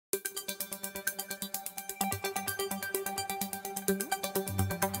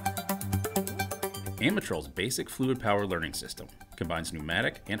Amatrol's basic fluid power learning system combines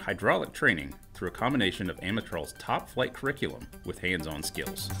pneumatic and hydraulic training through a combination of Amatrol's top flight curriculum with hands-on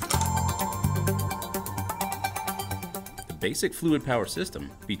skills. The basic fluid power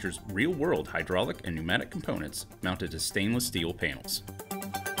system features real-world hydraulic and pneumatic components mounted to stainless steel panels.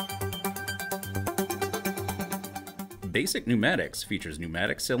 Basic pneumatics features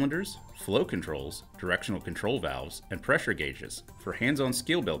pneumatic cylinders, flow controls, directional control valves, and pressure gauges for hands-on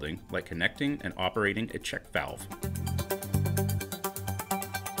skill building like connecting and operating a check valve.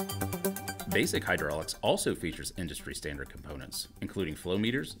 Basic hydraulics also features industry standard components, including flow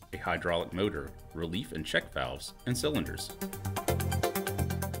meters, a hydraulic motor, relief and check valves, and cylinders.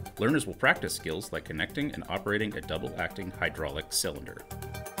 Learners will practice skills like connecting and operating a double-acting hydraulic cylinder.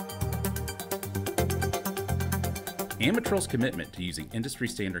 Amatrol's commitment to using industry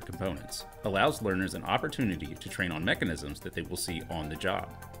standard components allows learners an opportunity to train on mechanisms that they will see on the job,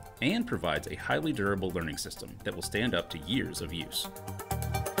 and provides a highly durable learning system that will stand up to years of use.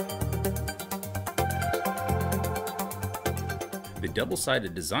 The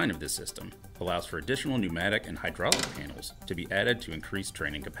double-sided design of this system allows for additional pneumatic and hydraulic panels to be added to increase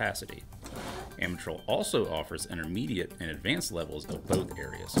training capacity. Amatrol also offers intermediate and advanced levels of both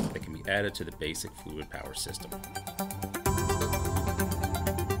areas that can be added to the basic fluid power system.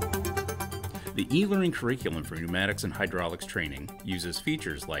 The e-learning curriculum for pneumatics and hydraulics training uses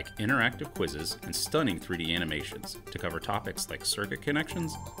features like interactive quizzes and stunning 3D animations to cover topics like circuit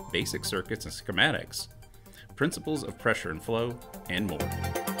connections, basic circuits and schematics, principles of pressure and flow, and more.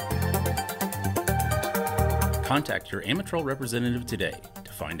 Contact your Amatrol representative today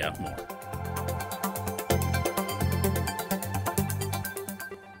to find out more.